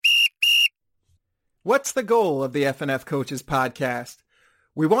What's the goal of the FNF Coaches Podcast?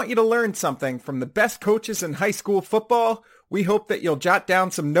 We want you to learn something from the best coaches in high school football. We hope that you'll jot down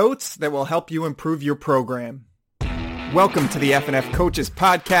some notes that will help you improve your program. Welcome to the FNF Coaches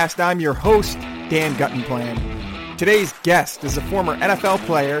Podcast. I'm your host, Dan Guttenplan. Today's guest is a former NFL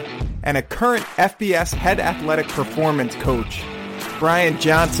player and a current FBS head athletic performance coach. Brian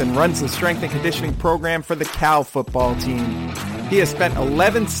Johnson runs the strength and conditioning program for the Cal football team. He has spent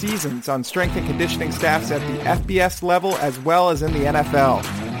 11 seasons on strength and conditioning staffs at the FBS level as well as in the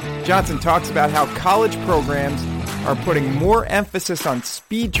NFL. Johnson talks about how college programs are putting more emphasis on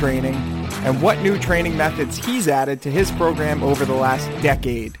speed training and what new training methods he's added to his program over the last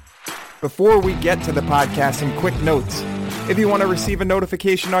decade. Before we get to the podcast, some quick notes. If you want to receive a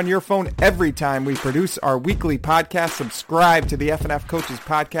notification on your phone every time we produce our weekly podcast, subscribe to the FNF Coaches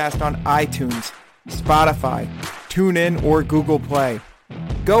Podcast on iTunes, Spotify, TuneIn, or Google Play.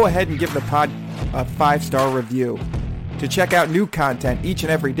 Go ahead and give the pod a 5-star review. To check out new content each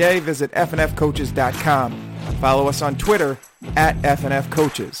and every day, visit fnfcoaches.com. Follow us on Twitter at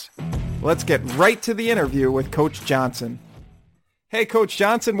FNFCoaches. Let's get right to the interview with Coach Johnson. Hey, Coach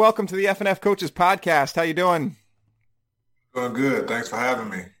Johnson, welcome to the FNF Coaches Podcast. How you doing? Doing good. Thanks for having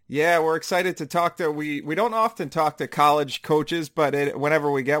me. Yeah, we're excited to talk to. We don't often talk to college coaches, but whenever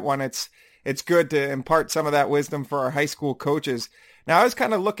we get one, it's good to impart some of that wisdom for our high school coaches. Now, I was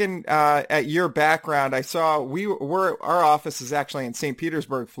kind of looking at your background. I saw our office is actually in St.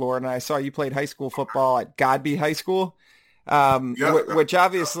 Petersburg, Florida, and I saw you played high school football at Godby High School, which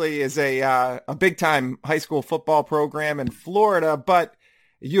obviously is a big-time high school football program in Florida, but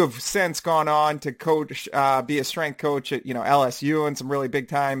you have since gone on to coach, be a strength coach at, LSU and some really big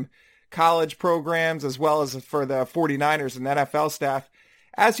time college programs, as well as for the 49ers and NFL staff.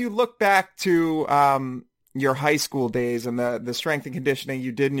 As you look back to your high school days and the strength and conditioning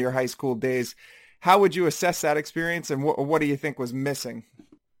you did in your high school days, how would you assess that experience, and what do you think was missing?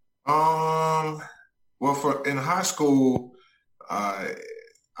 Well, in high school,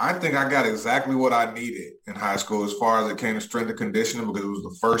 I think I got exactly what I needed in high school as far as it came to strength and conditioning, because it was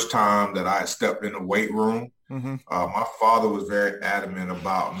the first time that I had stepped in the weight room. Mm-hmm. My father was very adamant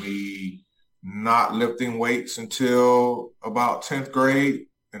about me not lifting weights until about 10th grade.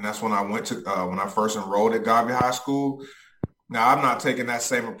 And that's when I went to, when I first enrolled at Godby High School. Now, I'm not taking that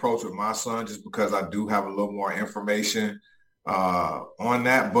same approach with my son just because I do have a little more information on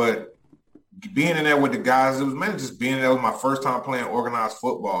that. But being in there with the guys, it was mainly just being there. It was my first time playing organized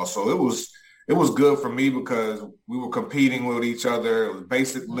football. So it was good for me because we were competing with each other. It was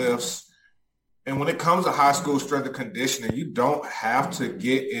basic lifts. And when it comes to high school strength and conditioning, you don't have to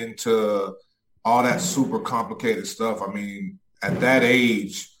get into all that super complicated stuff. I mean, at that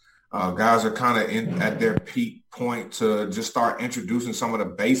age, guys are kind of at their peak point to just start introducing some of the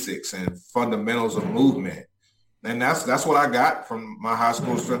basics and fundamentals of movement. And that's what I got from my high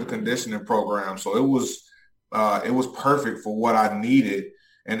school strength and conditioning program. So it was perfect for what I needed,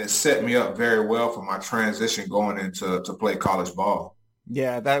 and it set me up very well for my transition going into to play college ball.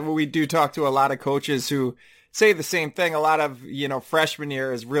 Yeah, that we do talk to a lot of coaches who say the same thing. A lot of freshman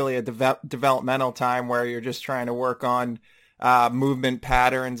year is really a developmental time where you're just trying to work on movement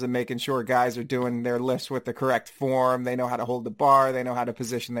patterns and making sure guys are doing their lifts with the correct form. They know how to hold the bar. They know how to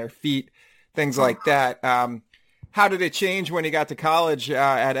position their feet, things like that. How did it change when you got to college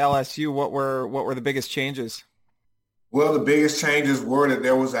at LSU? What were the biggest changes? Well, the biggest changes were that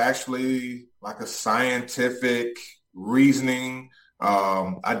there was actually like a scientific reasoning.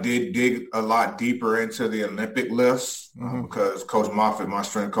 I did dig a lot deeper into the Olympic lifts because Coach Moffitt, my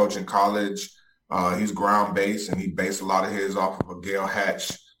strength coach in college, he's ground-based, and he based a lot of his off of a Gail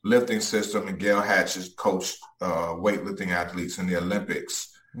Hatch lifting system, and Gail Hatch has coached weightlifting athletes in the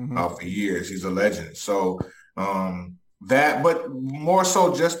Olympics for years. He's a legend. So but more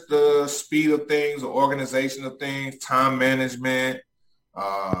so just the speed of things, the organization of things, time management.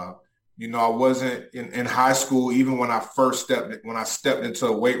 I wasn't in high school, even when I stepped into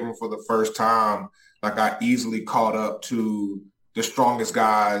a weight room for the first time, like I easily caught up to the strongest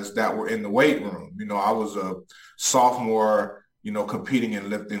guys that were in the weight room. I was a sophomore, competing and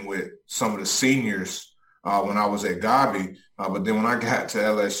lifting with some of the seniors when I was at Godby. But then when I got to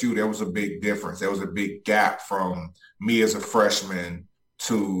LSU, there was a big difference. There was a big gap from me as a freshman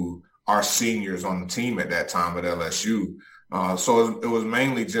to our seniors on the team at that time at LSU. So it was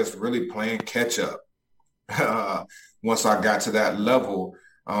mainly just really playing catch up once I got to that level.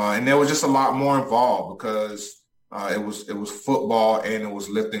 And there was just a lot more involved because it was football and it was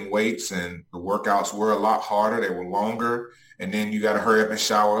lifting weights, and the workouts were a lot harder. They were longer. And then you got to hurry up and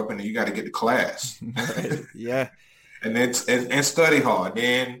shower up, and then you got to get to class. Right. Yeah. and study hard.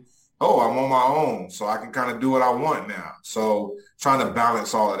 Then oh, I'm on my own, so I can kind of do what I want now. So trying to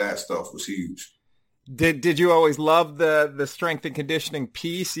balance all of that stuff was huge. Did you always love the strength and conditioning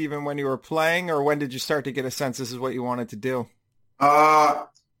piece even when you were playing, or when did you start to get a sense this is what you wanted to do? Uh,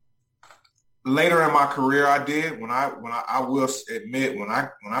 Later in my career, I did. I will admit, when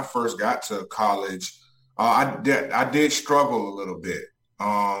I first got to college, I did struggle a little bit,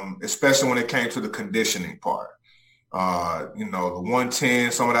 especially when it came to the conditioning part. The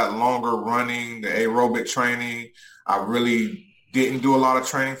 110, some of that longer running, the aerobic training. I really didn't do a lot of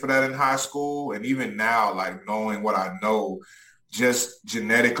training for that in high school. And even now, like knowing what I know, just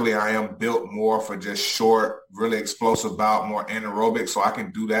genetically, I am built more for just short, really explosive bout, more anaerobic. So I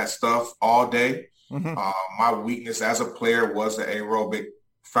can do that stuff all day. Mm-hmm. My weakness as a player was the aerobic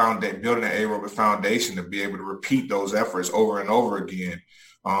foundation, building an aerobic foundation to be able to repeat those efforts over and over again.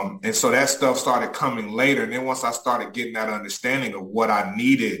 And so that stuff started coming later. And then once I started getting that understanding of what I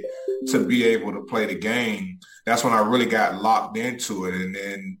needed to be able to play the game, that's when I really got locked into it. And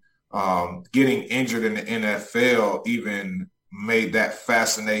then getting injured in the NFL even made that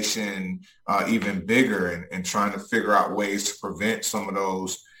fascination even bigger, and trying to figure out ways to prevent some of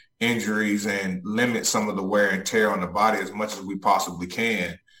those injuries and limit some of the wear and tear on the body as much as we possibly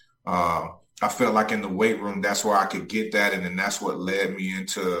can. I felt like in the weight room, that's where I could get that. And then that's what led me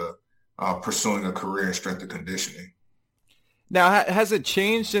into pursuing a career in strength and conditioning. Now, has it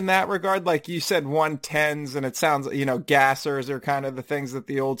changed in that regard? Like you said, 110s, and it sounds, gassers are kind of the things that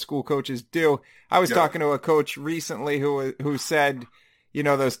the old school coaches do. I was talking to a coach recently who said,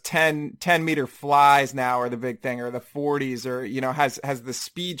 those 10 meter flies now are the big thing, or the 40s, or, has the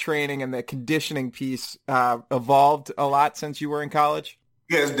speed training and the conditioning piece evolved a lot since you were in college?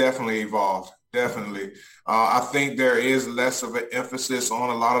 Yeah, it's definitely evolved. Definitely. I think there is less of an emphasis on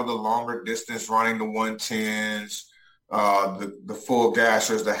a lot of the longer distance running, the 110s, the full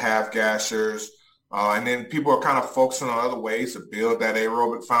gashers, the half gashers. And then people are kind of focusing on other ways to build that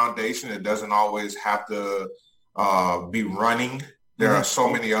aerobic foundation. It doesn't always have to be running. There are so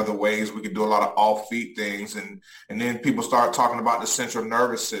many other ways. We can do a lot of off-feet things. And then people start talking about the central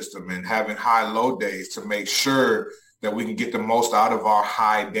nervous system and having high-low days to make sure that we can get the most out of our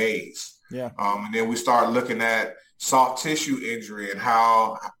high days. Yeah. And then we start looking at soft tissue injury and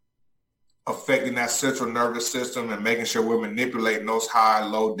how affecting that central nervous system and making sure we're manipulating those high,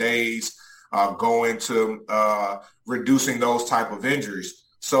 low days, go into reducing those type of injuries.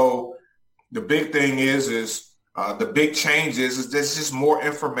 So the big thing is the big change is there's just more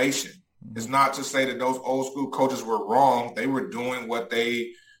information. It's not to say that those old school coaches were wrong. They were doing what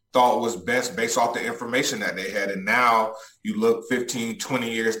they thought was best based off the information that they had. And now you look 15, 20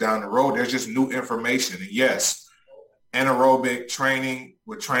 years down the road, there's just new information. And yes, anaerobic training,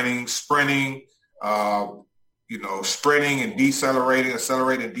 we're training sprinting, sprinting and decelerating,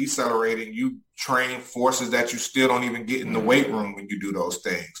 accelerating and decelerating. You train forces that you still don't even get in the weight room when you do those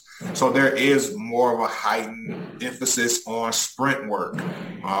things. So there is more of a heightened emphasis on sprint work.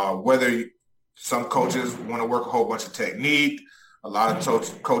 Some coaches want to work a whole bunch of technique. A lot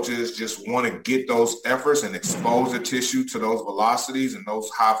of coaches just want to get those efforts and expose the tissue to those velocities and those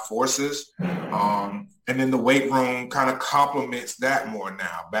high forces. And then the weight room kind of complements that more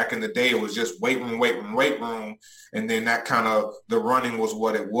now. Back in the day, it was just weight room. And then that kind of, the running was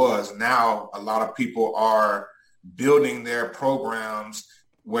what it was. Now, a lot of people are building their programs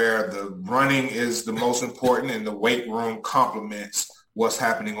where the running is the most important and the weight room complements what's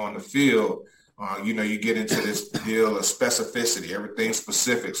happening on the field. You get into this deal of specificity, everything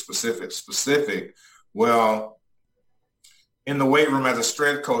specific. Well, in the weight room as a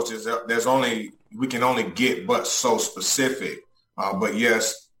strength coach, we can only get but so specific. But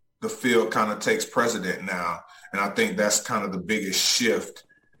yes, the field kind of takes precedent now. And I think that's kind of the biggest shift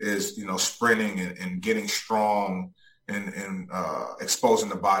is, sprinting and getting strong and exposing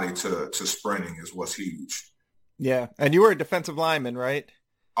the body to sprinting is what's huge. Yeah. And you were a defensive lineman, right?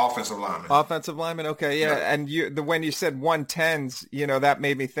 Offensive lineman. Offensive lineman. Okay. Yeah. And when you said 110s, that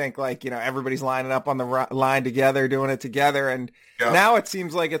made me think like, everybody's lining up on the line together, doing it together. And now it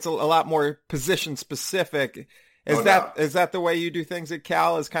seems like it's a lot more position specific. Is that the way you do things at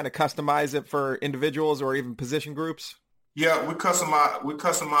Cal, is kind of customize it for individuals or even position groups? Yeah, we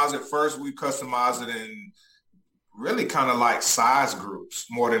customize it first. We customize it in really kind of like size groups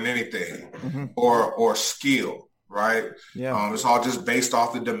more than anything, or skill. Right. Yeah. It's all just based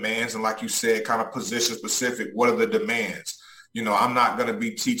off the demands. And like you said, kind of position specific. What are the demands? I'm not going to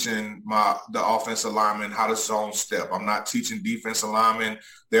be teaching the offensive lineman how to zone step. I'm not teaching defensive linemen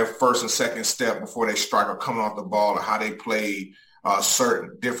their first and second step before they strike or coming off the ball, or how they play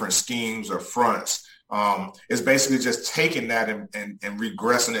certain different schemes or fronts. It's basically just taking that and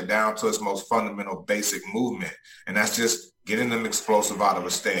regressing it down to its most fundamental basic movement. And that's just getting them explosive out of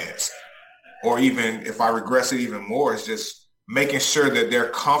a stance. Or even if I regress it even more, it's just making sure that they're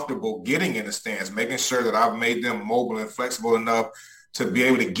comfortable getting in the stance, making sure that I've made them mobile and flexible enough to be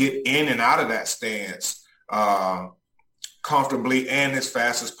able to get in and out of that stance comfortably and as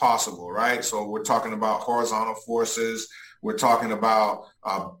fast as possible, right? So we're talking about horizontal forces. We're talking about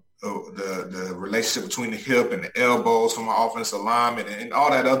the relationship between the hip and the elbows from our offensive alignment and all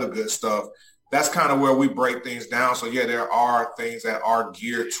that other good stuff. That's kind of where we break things down. So, yeah, there are things that are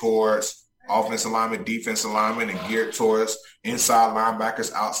geared towards offensive alignment, defensive alignment, and geared towards inside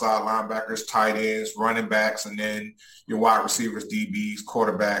linebackers, outside linebackers, tight ends, running backs, and then your wide receivers, DBs,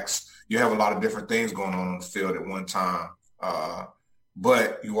 quarterbacks. You have a lot of different things going on the field at one time.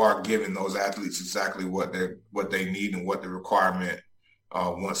 But you are giving those athletes exactly what they need and what the requirement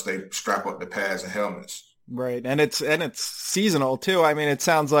once they strap up the pads and helmets. Right. And it's seasonal too. I mean, it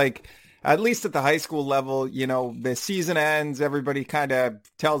sounds like at least at the high school level, the season ends, everybody kind of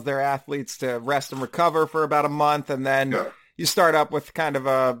tells their athletes to rest and recover for about a month. And then you start up with kind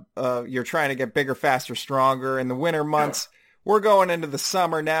of you're trying to get bigger, faster, stronger in the winter months. We're going into the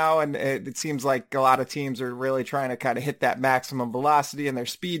summer now, and it seems like a lot of teams are really trying to kind of hit that maximum velocity in their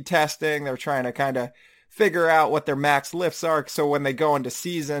speed testing. They're trying to kind of figure out what their max lifts are. So when they go into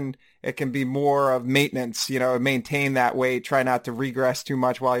season, it can be more of maintenance, maintain that weight, try not to regress too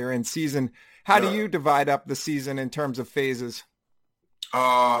much while you're in season. How do you divide up the season in terms of phases?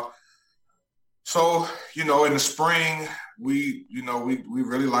 So, in the spring, we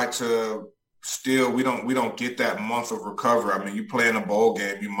really like to still, we don't get that month of recovery. I mean, you play in a bowl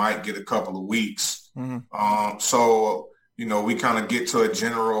game, you might get a couple of weeks. Mm-hmm. So, we kind of get to a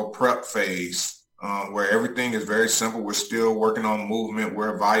general prep phase. Where everything is very simple. We're still working on movement.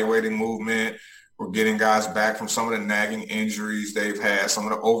 We're evaluating movement. We're getting guys back from some of the nagging injuries they've had, some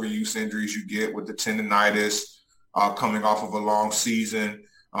of the overuse injuries you get with the tendonitis coming off of a long season.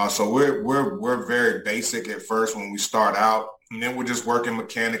 So we're very basic at first when we start out, and then we're just working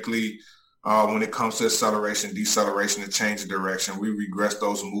mechanically when it comes to acceleration, deceleration, and change of direction. We regress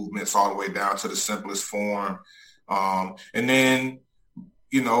those movements all the way down to the simplest form, and then.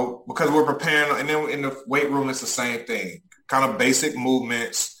 Because we're preparing, and then in the weight room, it's the same thing. Kind of basic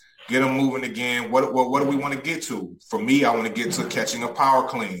movements, get them moving again. What do we want to get to? For me, I want to get to catching a power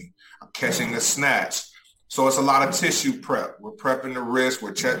clean, catching a snatch. So it's a lot of tissue prep. We're prepping the wrist.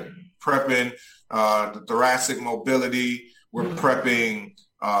 We're prepping the thoracic mobility. We're prepping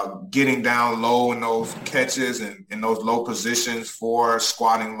getting down low in those catches and in those low positions for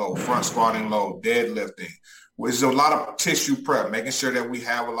squatting low, front squatting low, deadlifting. There's a lot of tissue prep, making sure that we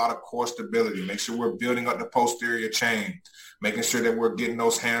have a lot of core stability, make sure we're building up the posterior chain, making sure that we're getting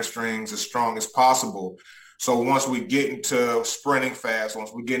those hamstrings as strong as possible. So once we get into sprinting fast,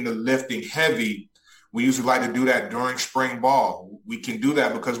 once we get into lifting heavy, we usually like to do that during spring ball. We can do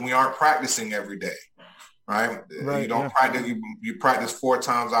that because we aren't practicing every day, right? You don't practice, you practice 4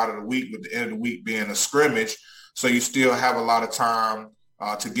 times out of the week, with the end of the week being a scrimmage. So you still have a lot of time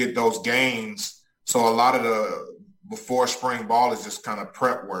to get those gains. So a lot of the before spring ball is just kind of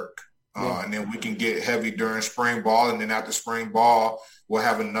prep work. And then we can get heavy during spring ball. And then after spring ball, we'll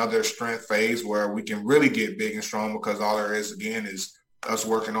have another strength phase where we can really get big and strong, because all there is, again, is us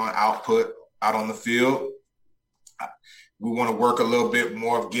working on output out on the field. We want to work a little bit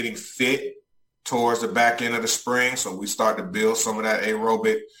more of getting fit towards the back end of the spring. So we start to build some of that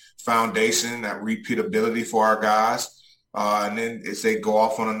aerobic foundation, that repeatability for our guys. And then as they go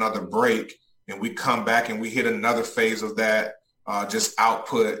off on another break, and we come back and we hit another phase of that, just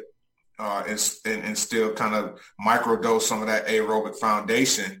output and still kind of microdose some of that aerobic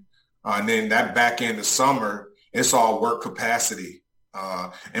foundation. And then that back end of summer, it's all work capacity.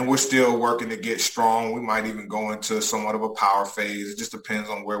 And we're still working to get strong. We might even go into somewhat of a power phase. It just depends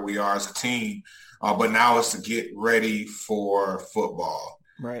on where we are as a team. But now it's to get ready for football.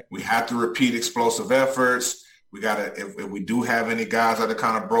 Right. We have to repeat explosive efforts. We got to, if we do have any guys that are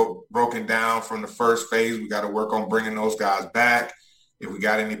kind of broken down from the first phase, we got to work on bringing those guys back. If we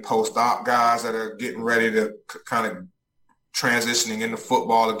got any post-op guys that are getting ready to kind of transitioning into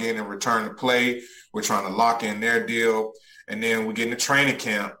football again and return to play, we're trying to lock in their deal. And then we get into training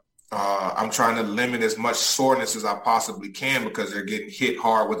camp. I'm trying to limit as much soreness as I possibly can, because they're getting hit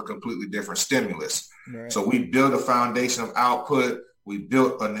hard with a completely different stimulus. Right. So we build a foundation of output. We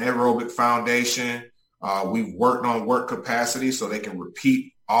built an aerobic foundation. We've worked on work capacity so they can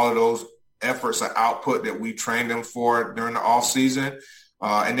repeat all of those efforts of output that we trained them for during the off season.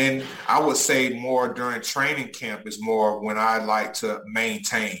 And then I would say more during training camp is more when I like to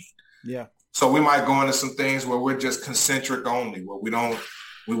maintain. Yeah. So we might go into some things where we're just concentric only, where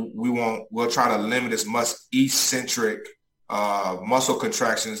we'll try to limit as much eccentric muscle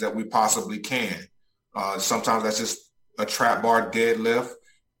contractions that we possibly can. Sometimes that's just a trap bar deadlift.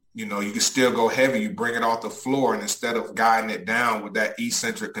 You can still go heavy. You bring it off the floor, and instead of guiding it down with that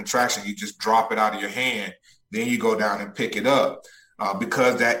eccentric contraction, you just drop it out of your hand. Then you go down and pick it up.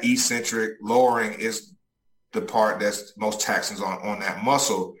 Because that eccentric lowering is the part that's most taxing on that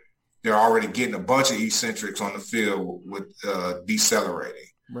muscle, they're already getting a bunch of eccentrics on the field with decelerating.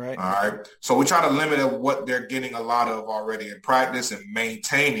 Right. All right. So we try to limit what they're getting a lot of already in practice and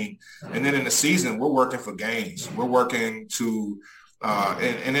maintaining. And then in the season, we're working for gains. We're working to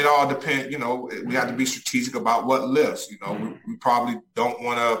and it all depends, we have to be strategic about what lifts. We probably don't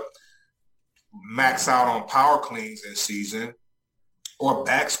want to max out on power cleans in season or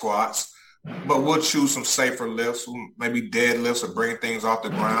back squats, but we'll choose some safer lifts, maybe deadlifts or bringing things off the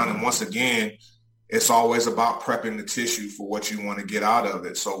ground. And once again, it's always about prepping the tissue for what you want to get out of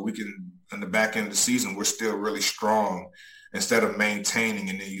it. So we can, in the back end of the season, we're still really strong instead of maintaining.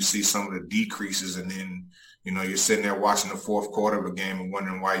 And then you see some of the decreases, and then you're sitting there watching the fourth quarter of a game and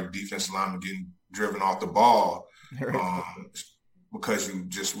wondering why your defensive lineman getting driven off the ball because you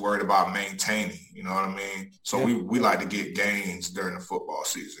just worried about maintaining. You know what I mean? So we like to get gains during the football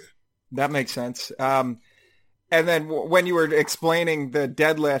season. That makes sense. And then when you were explaining the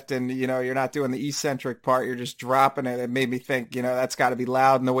deadlift and, you're not doing the eccentric part, you're just dropping it. It made me think, that's got to be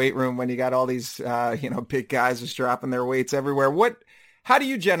loud in the weight room when you got all these, big guys just dropping their weights everywhere. How do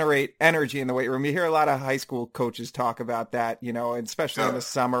you generate energy in the weight room? You hear a lot of high school coaches talk about that, and especially in the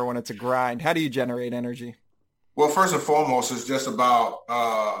summer when it's a grind. How do you generate energy? Well, first and foremost, it's just about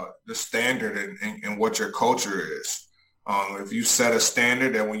the standard and what your culture is. If you set a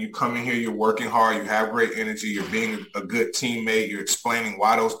standard that when you come in here, you're working hard, you have great energy, you're being a good teammate, you're explaining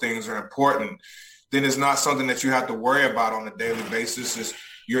why those things are important, then it's not something that you have to worry about on a daily basis.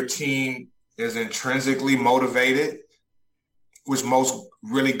 Your team is intrinsically motivated, which most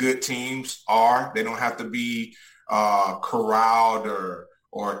really good teams are. They don't have to be corralled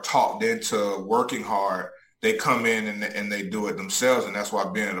or talked into working hard. They come in and they do it themselves. And that's why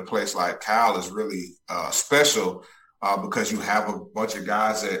being in a place like Cal is really special because you have a bunch of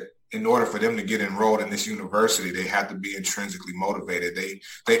guys that in order for them to get enrolled in this university, they have to be intrinsically motivated.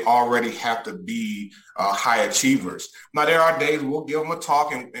 They already have to be high achievers. Now, there are days we'll give them a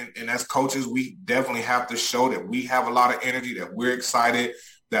talk, and as coaches, we definitely have to show that we have a lot of energy, that we're excited,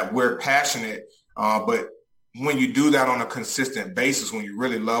 that we're passionate. But when you do that on a consistent basis, when you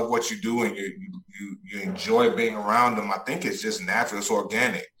really love what you do and you enjoy being around them, I think it's just natural. It's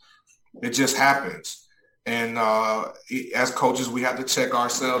organic. It just happens. And as coaches, we have to check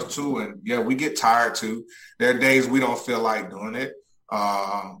ourselves too. And yeah, we get tired too. There are days we don't feel like doing it.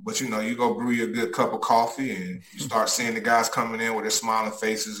 But you go brew your good cup of coffee and you start seeing the guys coming in with their smiling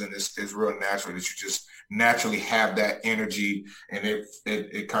faces, and it's real natural that you just naturally have that energy, and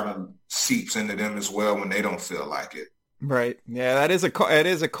it kind of seeps into them as well when they don't feel like it. Right. Yeah, it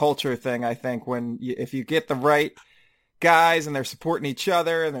is a culture thing, I think, if you get the right guys and they're supporting each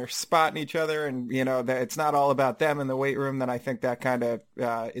other and they're spotting each other, and that it's not all about them in the weight room, then I think that kind of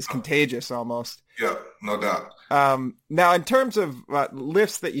is contagious almost. Yeah, no doubt. Now, in terms of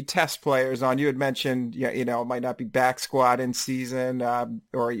lifts that you test players on, you had mentioned it might not be back squat in season,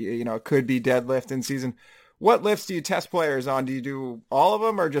 or it could be deadlift in season. What lifts do you test players on? Do you do all of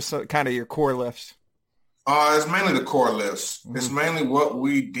them or just kind of your core lifts? It's mainly the core lifts. Mm-hmm. It's mainly what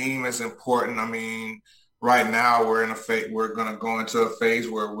we deem as important. I mean, right now we're in a phase, we're going to go into a phase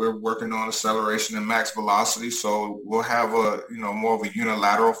where we're working on acceleration and max velocity. So we'll have more of a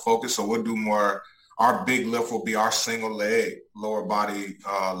unilateral focus. So we'll do more. Our big lift will be our single leg lower body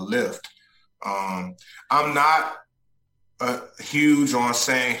lift. I'm not huge on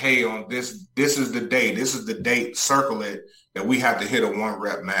saying, hey, on this is the date, circle it, that we have to hit a 1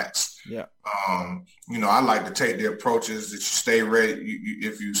 rep max. Yeah. I like to take the approaches that you stay ready.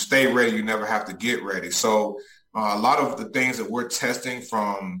 If you stay ready, you never have to get ready. So a lot of the things that we're testing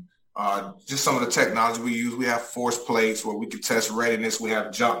from just some of the technology we use, we have force plates where we can test readiness. We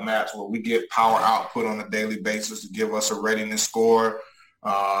have jump mats where we get power output on a daily basis to give us a readiness score.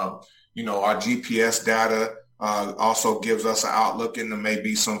 Our GPS data also gives us an outlook into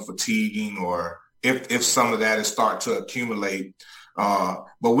maybe some fatiguing or if some of that is starting to accumulate.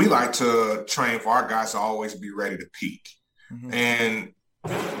 But we like to train for our guys to always be ready to peak. Mm-hmm. And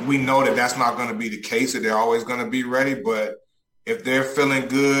we know that that's not going to be the case, that they're always going to be ready. But if they're feeling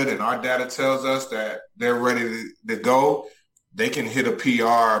good and our data tells us that they're ready to go, they can hit a PR.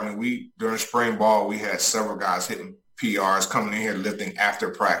 I mean, during spring ball, we had several guys hitting PRs coming in here lifting after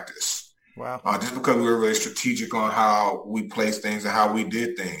practice. Wow. Just because we were really strategic on how we placed things and how we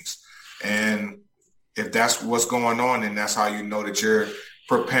did things. And if that's what's going on, then that's how you know that you're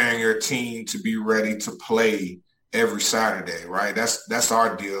preparing your team to be ready to play every Saturday, right? That's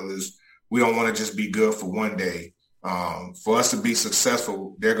our deal. Is we don't want to just be good for one day. For us to be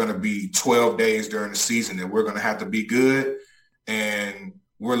successful, there are going to be 12 days during the season that we're going to have to be good, and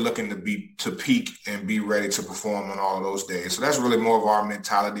we're looking to peak and be ready to perform on all of those days. So that's really more of our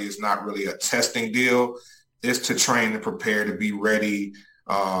mentality. It's not really a testing deal. It's to train and prepare to be ready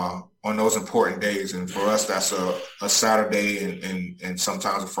on those important days. And for us, that's a Saturday and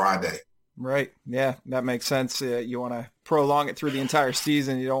sometimes a Friday. Right. Yeah, that makes sense. You want to prolong it through the entire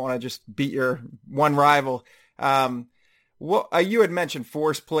season. You don't want to just beat your one rival. You had mentioned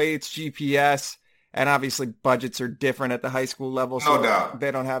force plates, GPS, and obviously budgets are different at the high school level. So No doubt.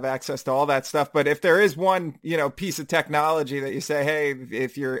 they don't have access to all that stuff. But if there is one, piece of technology that you say, hey,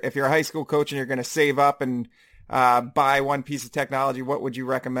 if you're a high school coach and you're going to save up and buy one piece of technology, what would you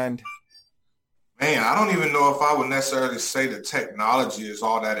recommend? Man, I don't even know if I would necessarily say the technology is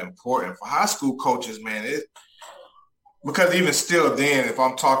all that important. For high school coaches, man, because even still then, if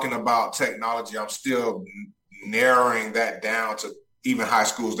I'm talking about technology, I'm still narrowing that down to even high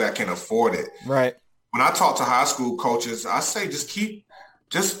schools that can afford it. Right. When I talk to high school coaches, I say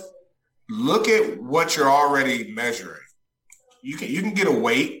just look at what you're already measuring. You can get a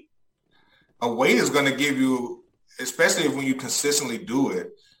weight. A weight is going to give you, especially when you consistently do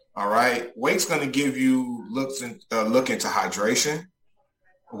it, all right, weight's going to give you look into hydration.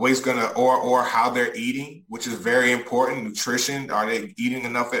 Weight's going to, or how they're eating, which is very important. Nutrition. Are they eating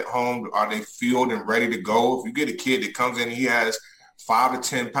enough at home? Are they fueled and ready to go? If you get a kid that comes in and he has 5 to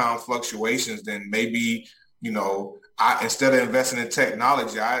 10 pound fluctuations, then maybe, instead of investing in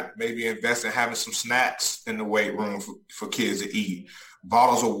technology, I maybe invest in having some snacks in the weight room for kids to eat.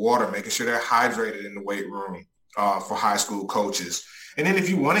 Bottles of water, making sure they're hydrated in the weight room for high school coaches. And then if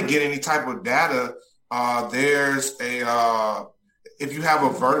you want to get any type of data, there's if you have a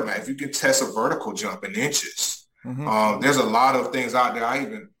vertimat, if you can test a vertical jump in inches, there's a lot of things out there. I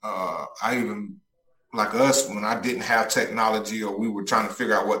even like us, when I didn't have technology or we were trying to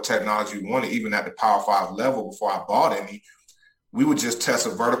figure out what technology we wanted, even at the Power 5 level before I bought any, we would just test a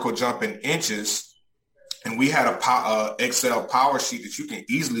vertical jump in inches. And we had a Excel power sheet that you can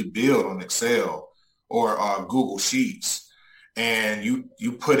easily build on Excel or Google Sheets. And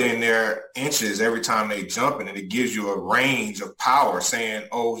you put in their inches every time they jump, and it gives you a range of power saying,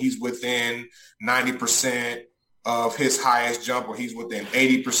 oh, he's within 90% of his highest jump, or he's within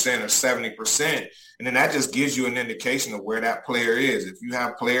 80% or 70%. And then that just gives you an indication of where that player is. If you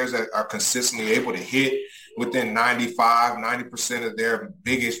have players that are consistently able to hit within 95, 90% of their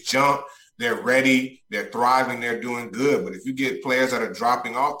biggest jump, they're ready, they're thriving, they're doing good. But if you get players that are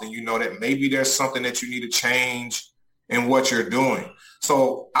dropping off, then you know that maybe there's something that you need to change in what you're doing.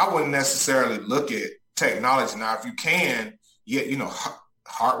 So I wouldn't necessarily look at technology. Now, if you can,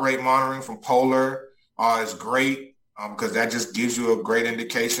 heart rate monitoring from Polar is great because that just gives you a great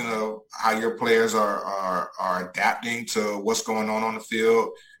indication of how your players are adapting to what's going on the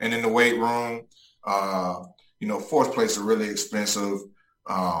field and in the weight room. Force plates are really expensive.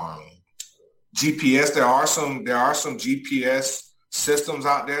 GPS, there are some GPS systems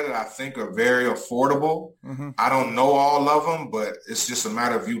out there that I think are very affordable. I don't know all of them, but it's just a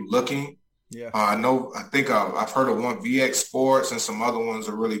matter of you looking. Yeah. I think I've heard of one, VX Sports, and some other ones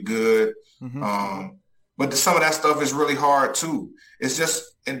are really good. But some of that stuff is really hard too. It's just,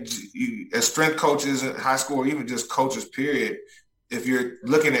 as strength coaches in high school, or even just coaches, period, if you're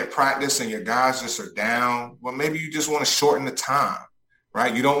looking at practice and your guys just are down, well, maybe you just want to shorten the time.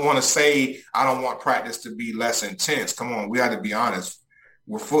 Right? You don't want to say, I don't want practice to be less intense. Come on, we got to be honest.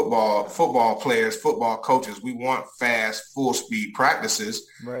 We're football players, football coaches. We want fast, full speed practices,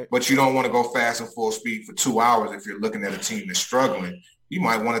 right? But you don't want to go fast and full speed for 2 hours if you're looking at a team that's struggling. You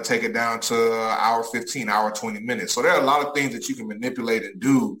might want to take it down to hour 15, hour 20 minutes. So there are a lot of things that you can manipulate and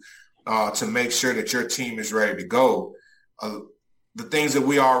do to make sure that your team is ready to go. The things that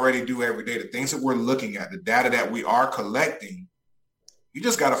we already do every day, the things that we're looking at, the data that we are collecting, you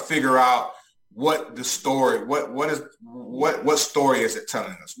just got to figure out what the story, what story is it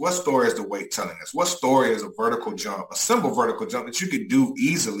telling us? What story is the weight telling us? What story is a vertical jump, a simple vertical jump that you could do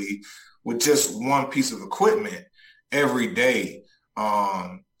easily with just one piece of equipment every day?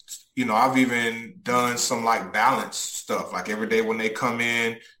 I've even done some like balance stuff, like every day when they come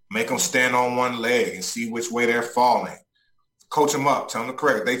in, make them stand on one leg and see which way they're falling. Coach them up, tell them to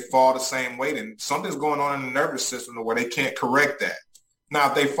correct. If they fall the same way, then something's going on in the nervous system where they can't correct that. Now,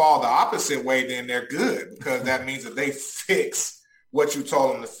 if they fall the opposite way, then they're good because that means that they fix what you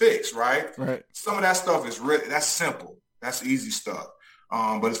told them to fix, right? Right. Some of that stuff is that's simple. That's easy stuff.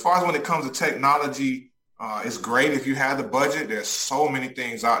 But as far as when it comes to technology, it's great if you have the budget. There's so many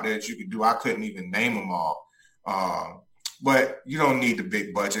things out there that you can do. I couldn't even name them all. But you don't need the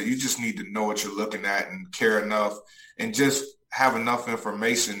big budget. You just need to know what you're looking at and care enough and just have enough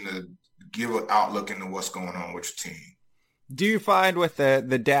information to give an outlook into what's going on with your team. Do you find with the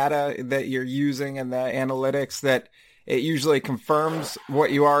data that you're using and the analytics that it usually confirms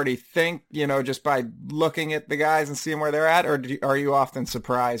what you already think, just by looking at the guys and seeing where they're at, or are you often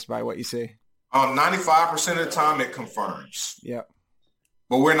surprised by what you see? 95% of the time it confirms. Yeah.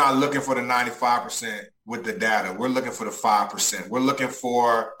 But we're not looking for the 95% with the data. We're looking for the 5%. We're looking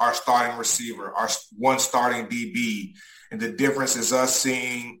for our starting receiver, our one starting DB. And the difference is us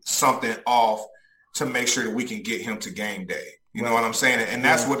seeing something off to make sure that we can get him to game day. You know what I'm saying? And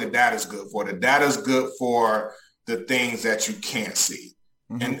that's what the data is good for. The data is good for the things that you can't see.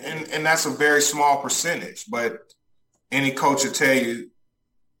 Mm-hmm. And that's a very small percentage. But any coach will tell you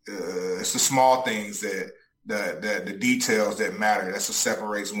it's the small things that the details that matter. That's what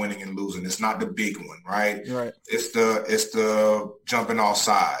separates winning and losing. It's not the big one, right? Right. It's the jumping off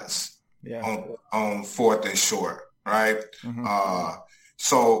sides on fourth and short, right? Mm-hmm.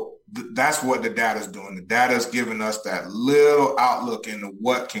 So that's what the data is doing. The data is giving us that little outlook into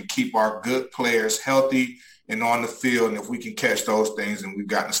what can keep our good players healthy and on the field. And if we can catch those things, then we've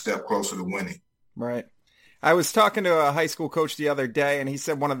gotten a step closer to winning. Right. I was talking to a high school coach the other day, and he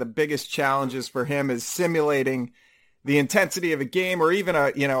said one of the biggest challenges for him is simulating the intensity of a game or even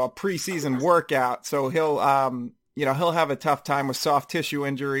a preseason workout. So he'll have a tough time with soft tissue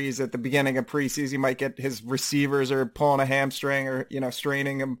injuries at the beginning of preseason. He might get his receivers or pulling a hamstring or,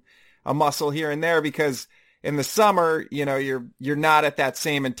 straining a muscle here and there because in the summer, you're not at that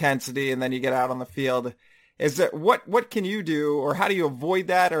same intensity, and then you get out on the field. Is that what can you do, or how do you avoid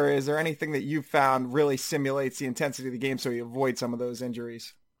that, or is there anything that you've found really simulates the intensity of the game so you avoid some of those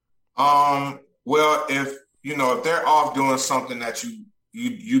injuries? Well, if they're off doing something that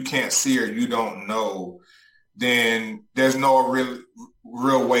you can't see or you don't know, then there's no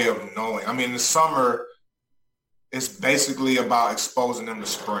real way of knowing. I mean, in the summer, it's basically about exposing them to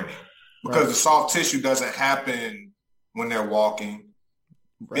sprinting because the soft tissue doesn't happen when they're walking.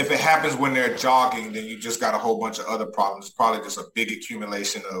 Right. If it happens when they're jogging, then you just got a whole bunch of other problems. It's probably just a big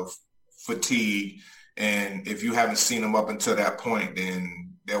accumulation of fatigue. And if you haven't seen them up until that point,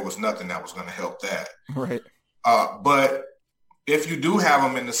 then there was nothing that was going to help that. Right. But if you do have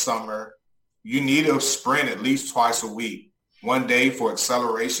them in the summer, you need to sprint at least twice a week. One day for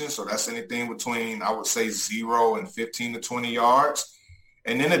acceleration. So that's anything between, I would say, 0 and 15 to 20 yards.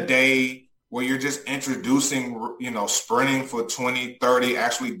 And then a day where you're just introducing, sprinting for 20, 30,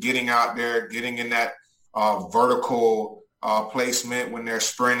 actually getting out there, getting in that vertical placement when they're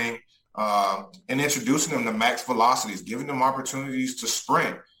sprinting, and introducing them to max velocities, giving them opportunities to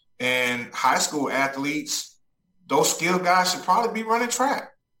sprint. And high school athletes, those skilled guys should probably be running track.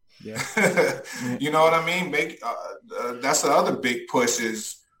 Yeah. You know what I mean? That's the other big push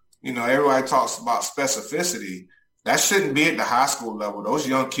is, everybody talks about specificity. That shouldn't be at the high school level. Those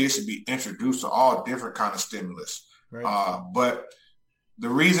young kids should be introduced to all different kind of stimulus. Right. But the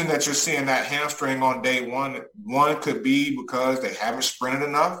reason that you're seeing that hamstring on day one could be because they haven't sprinted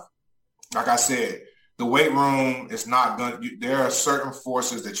enough. Like I said, the weight room is not going to – there are certain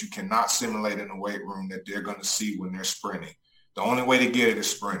forces that you cannot simulate in the weight room that they're going to see when they're sprinting. The only way to get it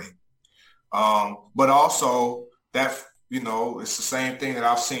is sprinting. But also that, it's the same thing that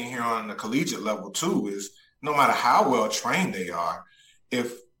I've seen here on the collegiate level too is no matter how well trained they are,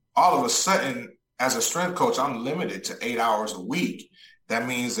 if all of a sudden as a strength coach, I'm limited to 8 hours a week, that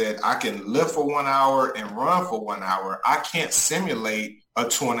means that I can lift for 1 hour and run for 1 hour. I can't simulate a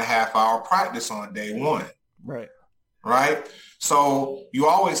 2.5 hour practice on day one. Right. Right. So you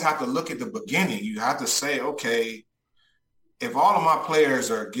always have to look at the beginning. You have to say, okay, if all of my players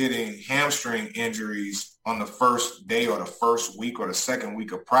are getting hamstring injuries on the first day or the first week or the second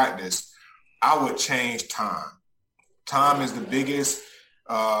week of practice, I would change time. Time is the biggest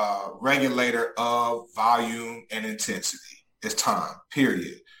regulator of volume and intensity. It's time,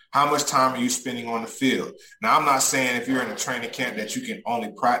 period. How much time are you spending on the field? Now, I'm not saying if you're in a training camp that you can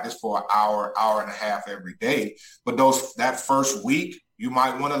only practice for an hour, hour and a half every day, but that first week, you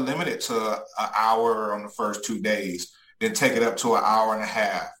might want to limit it to an hour on the first 2 days, then take it up to an hour and a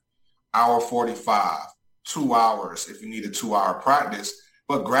half, hour 45, 2 hours if you need a 2-hour practice.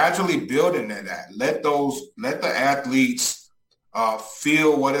 But gradually building that, let the athletes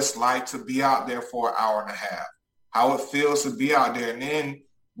feel what it's like to be out there for an hour and a half, how it feels to be out there. And then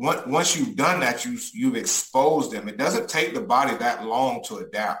once you've done that, you've exposed them. It doesn't take the body that long to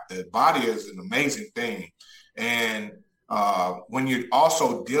adapt. The body is an amazing thing. And when you're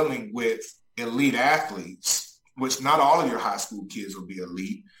also dealing with elite athletes, which not all of your high school kids will be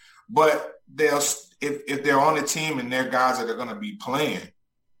elite, but if they're on the team and they're guys that are going to be playing,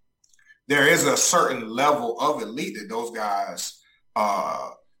 there is a certain level of elite that those guys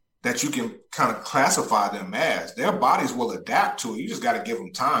that you can kind of classify them as. Their bodies will adapt to it. You just got to give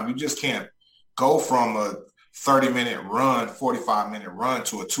them time. You just can't go from a 30-minute run, 45-minute run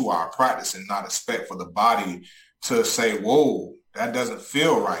to a 2-hour practice and not expect for the body to say, whoa, that doesn't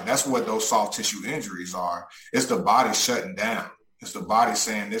feel right. That's what those soft tissue injuries are. It's the body shutting down. It's the body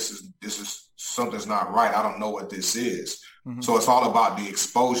saying, this is something's not right. I don't know what this is. Mm-hmm. So it's all about the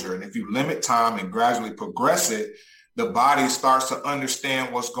exposure. And if you limit time and gradually progress it, the body starts to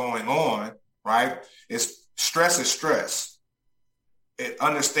understand what's going on, right? Stress is stress. It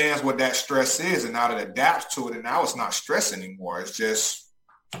understands what that stress is, and now it adapts to it, and now it's not stress anymore. It's just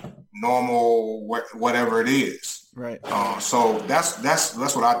normal, whatever it is. Right. So that's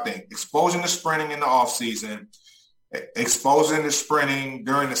what I think. Exposing the sprinting in the off season, exposing the sprinting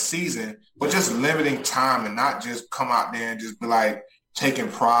during the season, but just limiting time and not just come out there and just be like taking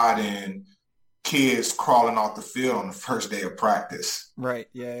pride in kids crawling off the field on the first day of practice. Right.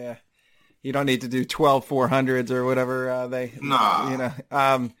 Yeah. You don't need to do 12 400s or whatever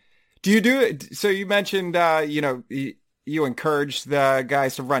do you do it? So you mentioned, you encourage the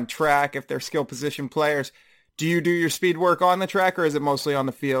guys to run track if they're skill position players. Do you do your speed work on the track, or is it mostly on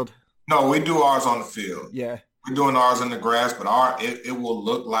the field? No, we do ours on the field. Yeah. We're doing ours in the grass, but it will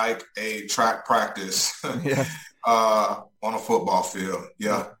look like a track practice on a football field.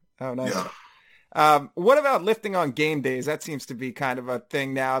 Yeah. Oh, nice. Yeah. What about lifting on game days? That seems to be kind of a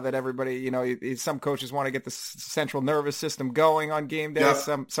thing now that everybody, some coaches want to get the central nervous system going on game days.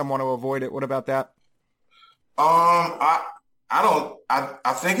 Yeah. Some want to avoid it. What about that? I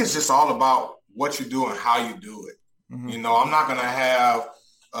think it's just all about what you do and how you do it. Mm-hmm. I'm not going to have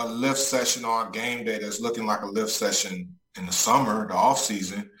a lift session on game day that's looking like a lift session in the summer, the off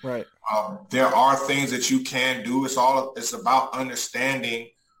season. Right. There are things that you can do. It's about understanding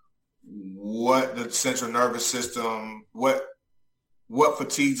what the central nervous system, what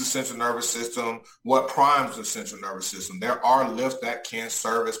fatigues the central nervous system, what primes the central nervous system. There are lifts that can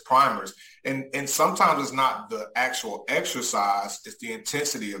serve as primers. And sometimes it's not the actual exercise, it's the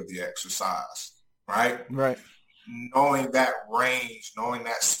intensity of the exercise, right? Right. Knowing that range, knowing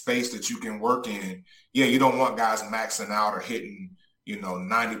that space that you can work in. Yeah, you don't want guys maxing out or hitting,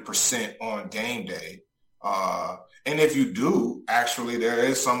 90% on game day. And if you do, actually, there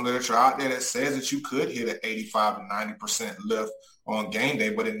is some literature out there that says that you could hit an 85 to 90% lift on game day,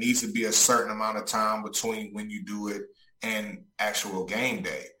 but it needs to be a certain amount of time between when you do it and actual game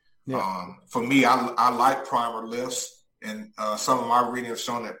day. Yeah. For me, I like primer lifts, and some of my reading have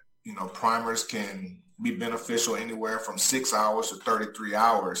shown that, primers can be beneficial anywhere from 6 hours to 33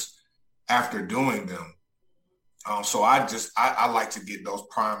 hours after doing them. So I like to get those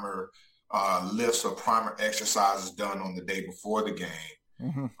primer lifts or primer exercises done on the day before the game.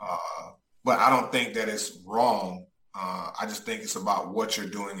 Mm-hmm. But I don't think that it's wrong. I just think it's about what you're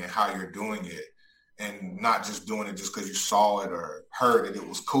doing and how you're doing it, and not just doing it just because you saw it or heard it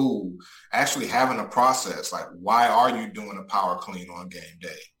was cool. Actually having a process, like, why are you doing a power clean on game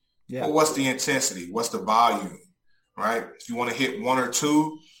day? Yeah. Well, what's the intensity? What's the volume, right? If you want to hit one or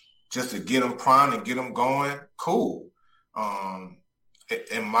two just to get them primed and get them going, cool. Where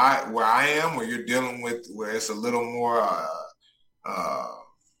I am, where you're dealing with, where it's a little more,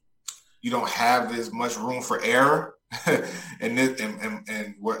 you don't have as much room for error, and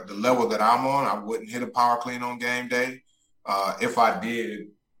what the level that I'm on, I wouldn't hit a power clean on game day. If I did,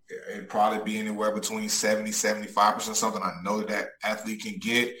 it'd probably be anywhere between 70, 75%, something I know that athlete can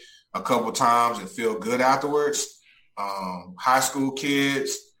get a couple times and feel good afterwards. High school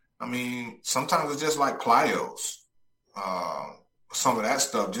kids, sometimes it's just like plyos. Some of that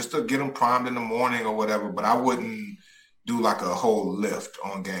stuff just to get them primed in the morning or whatever, but I wouldn't do like a whole lift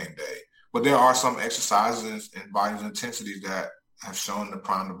on game day. But there are some exercises and volumes and intensities that have shown to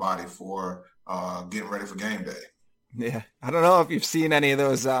prime the body for getting ready for game day. Yeah. I don't know if you've seen any of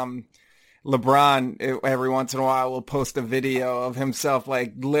those. LeBron, every once in a while, will post a video of himself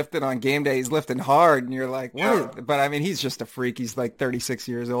like lifting on game day. He's lifting hard, and you're like, what? Yeah. But he's just a freak. He's like 36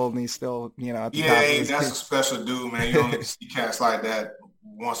 years old, and he's still, at the top of his that's a special dude, man. You don't see cats like that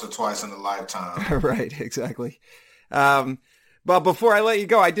once or twice in a lifetime. Right, exactly. But before I let you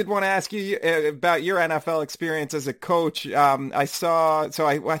go, I did want to ask you about your NFL experience as a coach. I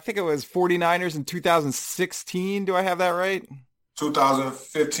think it was 49ers in 2016. Do I have that right?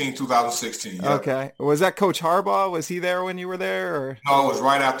 2015, 2016. Yep. Okay. Was that Coach Harbaugh? Was he there when you were there? Or? No, it was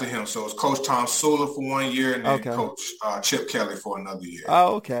right after him. So it was Coach Tom Sula for 1 year and then Okay. Coach Chip Kelly for another year.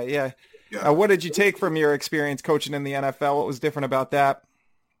 Oh, okay. Yeah. What did you take from your experience coaching in the NFL? What was different about that?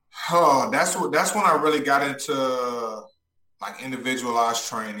 Oh, that's when I really got into like individualized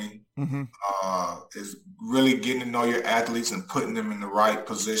training. Mm-hmm. Is really getting to know your athletes and putting them in the right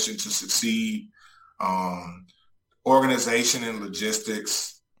position to succeed. Organization and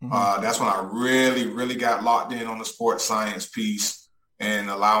logistics. Mm-hmm. That's when I really, really got locked in on the sports science piece and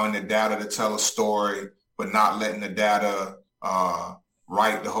allowing the data to tell a story, but not letting the data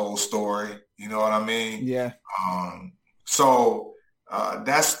write the whole story. You know what I mean? Yeah. So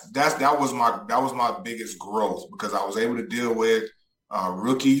that was my biggest growth, because I was able to deal with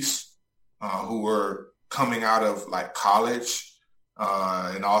rookies who were coming out of like college,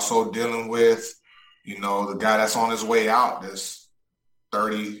 and also dealing with, the guy that's on his way out, that's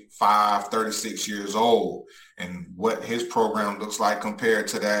 35, 36 years old, and what his program looks like compared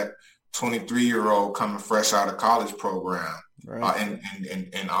to that 23-year-old coming fresh out of college program. Right.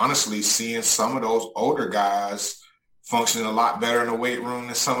 And honestly, seeing some of those older guys function a lot better in the weight room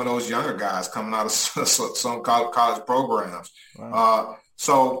than some of those younger guys coming out of some college programs. Wow.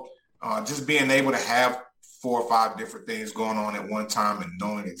 So just being able to have 4 or 5 different things going on at one time and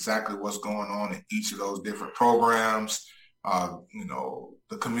knowing exactly what's going on in each of those different programs,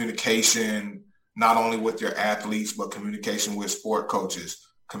 the communication, not only with your athletes, but communication with sport coaches,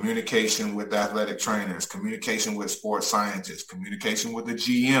 communication with athletic trainers, communication with sports scientists, communication with the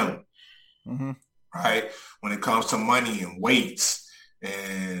GM, mm-hmm. right? When it comes to money and weights,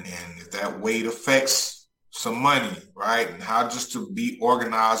 and if that weight affects some money, right? And how just to be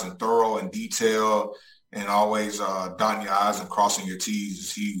organized and thorough and detailed, and always dotting your I's and crossing your T's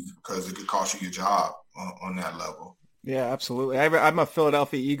is huge, because it could cost you your job on that level. Yeah, absolutely. I'm a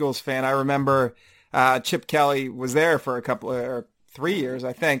Philadelphia Eagles fan. I remember Chip Kelly was there for a couple or 3 years,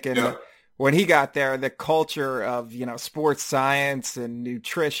 I think. And when he got there, the culture of, sports science and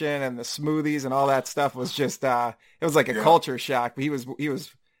nutrition and the smoothies and all that stuff was just, it was like a culture shock. But he was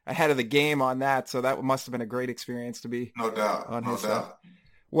ahead of the game on that. So that must have been a great experience to be. No doubt. On his no doubt. Side.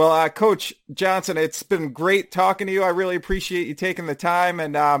 Well, Coach Johnson, it's been great talking to you. I really appreciate you taking the time.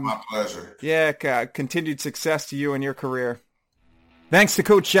 And my pleasure. Yeah, continued success to you in your career. Thanks to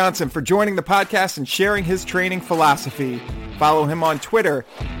Coach Johnson for joining the podcast and sharing his training philosophy. Follow him on Twitter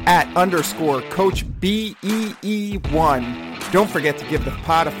 @CoachBEE1. Don't forget to give the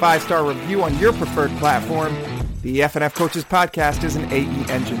pod a 5-star review on your preferred platform. The F&F Coaches Podcast is an AE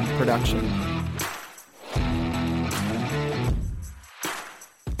Engine production.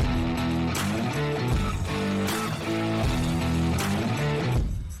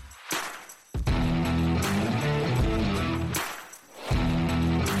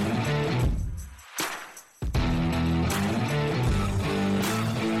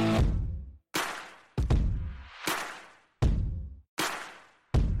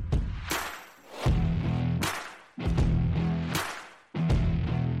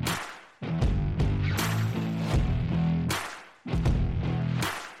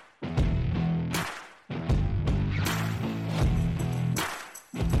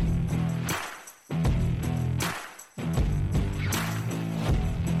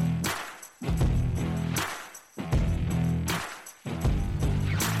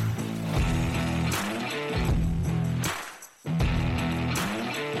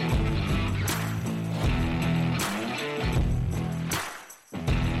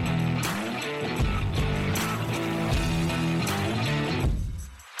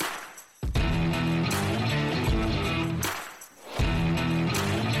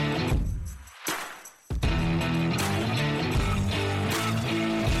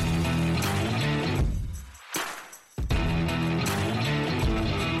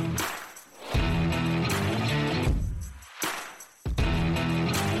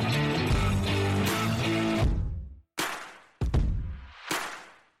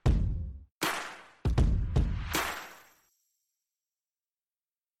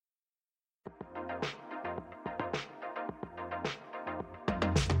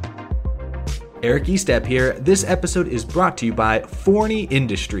 Eric Estep here. This episode is brought to you by Forney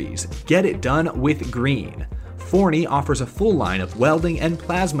Industries. Get it done with green. Forney offers a full line of welding and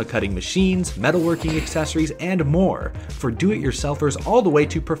plasma cutting machines, metalworking accessories, and more. For do-it-yourselfers all the way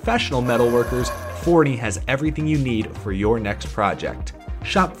to professional metalworkers, Forney has everything you need for your next project.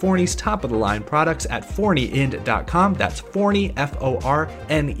 Shop Forney's top-of-the-line products at forneyInd.com. That's Forney,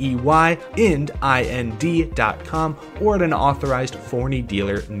 Forney, Ind.com, or at an authorized Forney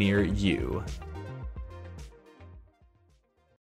dealer near you.